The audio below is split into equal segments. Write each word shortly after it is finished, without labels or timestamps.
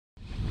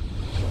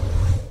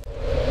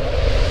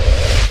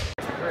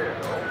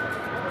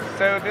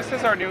So this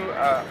is our new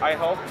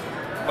iHealth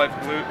blood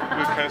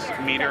glucose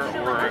meter,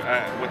 or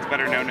what's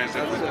better known as a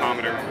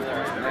glucometer.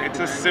 It's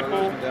a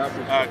simple,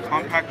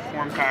 compact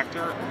form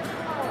factor.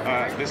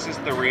 This is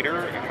the reader.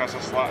 It has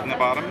a slot in the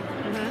bottom.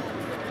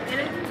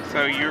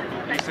 So you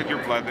said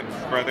your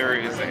brother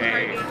is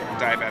a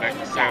diabetic,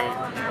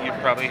 so you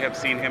probably have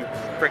seen him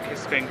prick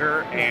his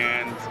finger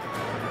and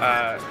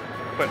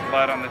put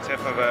blood on the tip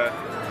of a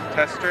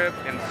test strip,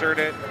 insert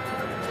it,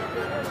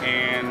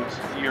 and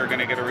you're going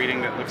to get a reading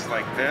that looks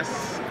like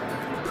this.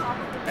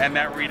 And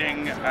that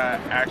reading,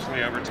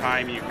 actually over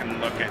time, you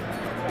can look at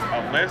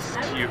a list,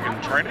 you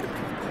can chart it,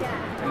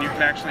 and you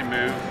can actually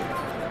move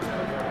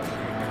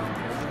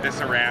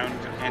this around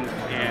in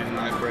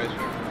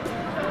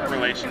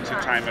relation to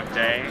time of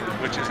day,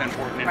 which is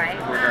important in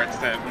regards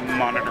to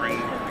monitoring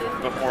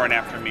before and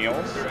after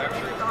meals.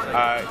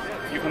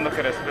 You can look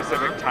at a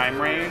specific time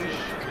range.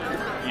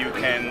 You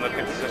can look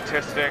at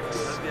statistics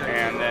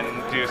and then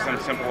do some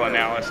simple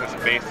analysis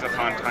based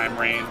upon time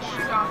range.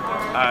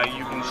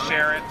 You can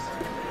share it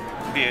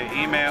via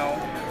email,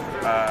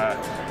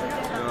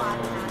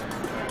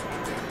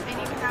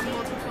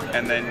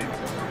 and then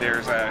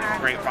there's a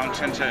great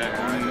function to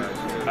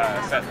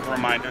set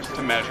reminders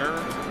to measure,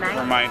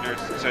 reminders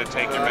to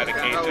take your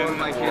medication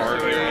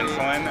or your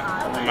insulin,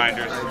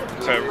 reminders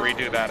to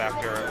redo that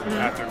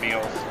after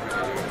meals.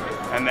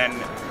 And then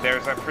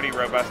there's a pretty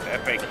robust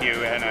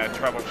FAQ and a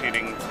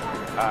troubleshooting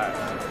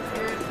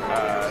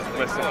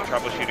list of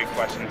troubleshooting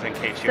questions in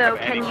case you have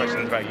any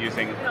questions about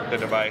using the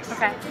device.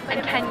 Okay.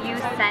 And can you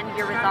send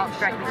your results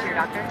directly to your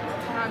doctor?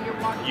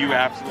 You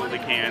absolutely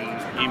can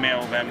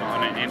email them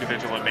on an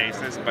individual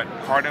basis, but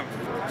part of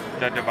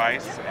the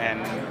device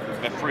and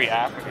the free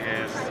app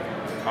is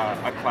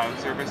a cloud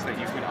service that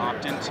you can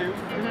opt into.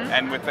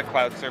 And with the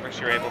cloud service,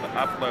 you're able to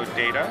upload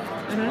data.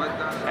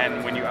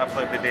 And when you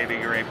upload the data,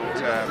 you're able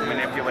to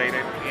manipulate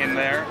it in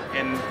there,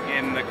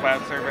 in the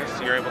cloud service.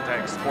 You're able to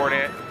export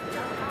it,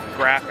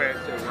 graph it,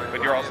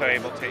 but you're also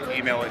able to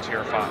email it to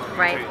your file.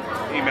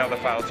 To email the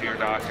file to your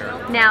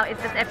doctor. Now, is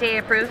this FDA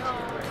approved?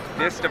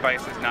 This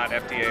device is not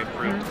FDA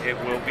approved. It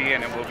will be,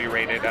 and it will be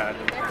rated a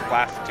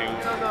Class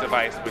 2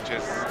 device, which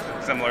is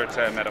similar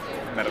to a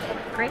medical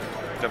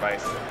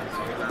device.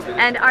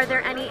 And are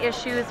there any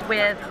issues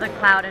with the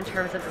cloud in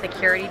terms of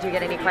security? Do you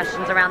get any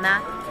questions around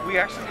that? We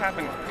actually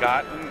haven't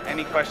gotten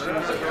any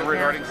questions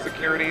regarding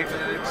security.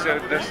 So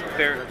the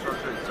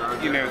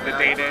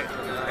data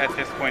at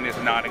this point is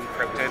not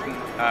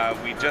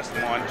encrypted. We just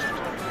launched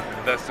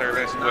the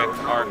service with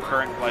our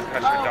current blood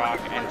pressure dock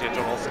and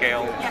digital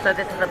scale. So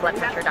this is the blood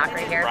pressure dock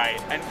right here?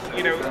 Right. And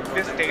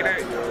this data,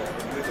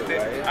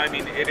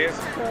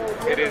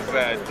 it is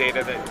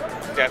data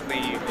that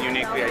definitely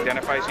uniquely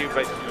identifies you,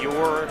 but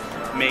you're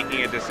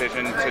making a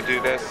decision to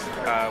do this.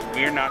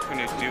 We're not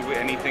going to do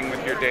anything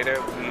with your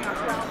data.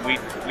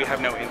 We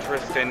have no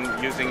interest in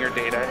using your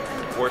data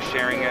or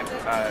sharing it.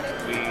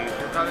 We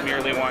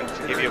merely want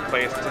to give you a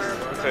place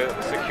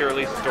to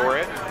securely store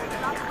it,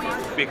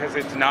 because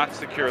it's not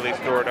securely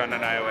stored on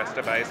an iOS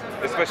device,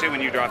 especially when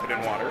you drop it in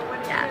water.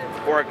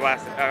 Yeah. Or a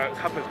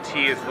cup of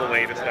tea is the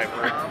latest I've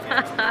heard.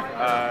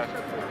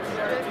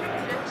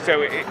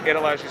 So it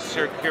allows you to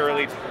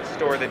securely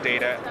store the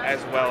data,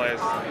 as well as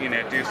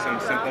do some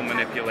simple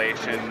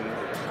manipulation,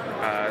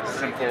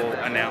 simple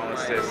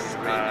analysis.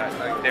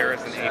 There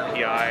is an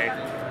API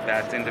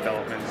that's in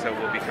development, so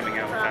we'll be coming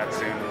out with that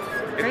soon.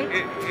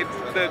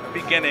 It's the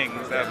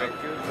beginnings of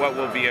what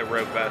will be a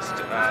robust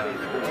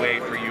way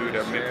for you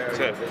to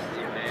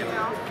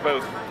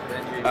both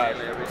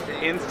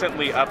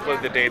instantly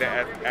upload the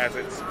data as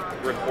it's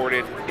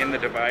recorded in the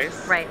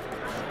device,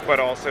 but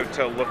also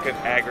to look at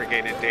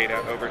aggregated data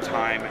over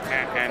time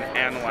and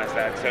analyze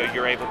that. So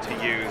you're able to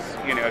use,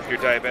 if you're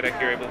diabetic,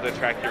 you're able to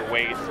track your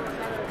weight,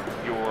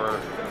 your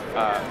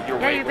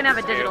weight. You even have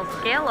a digital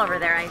scale over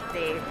there, I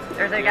see.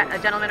 There's a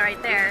gentleman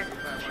right there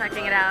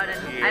checking it out,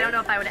 and I don't know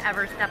if I would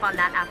ever step on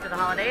that after the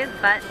holidays,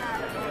 but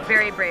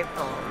very brave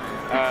soul.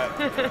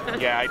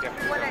 Yeah, I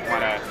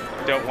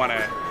definitely don't want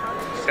to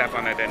step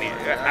on it any.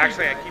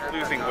 Actually, I keep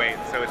losing weight,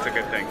 so it's a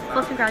good thing.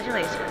 Well,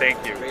 congratulations.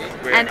 Thank you.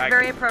 And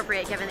very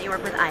appropriate, given that you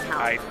work with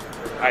iHealth.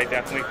 I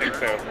definitely think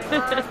so.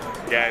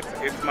 Yeah,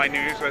 it's my New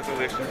Year's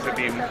resolution to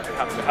be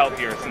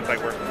healthier, since I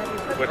work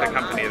with a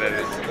company that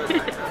is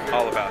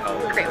all about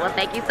health. Great. Well,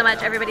 thank you so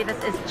much, everybody.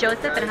 This is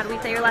Joseph, and how do we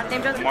say your last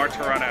name, Joseph?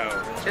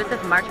 Martirano.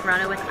 Joseph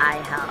Martirano with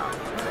iHealth.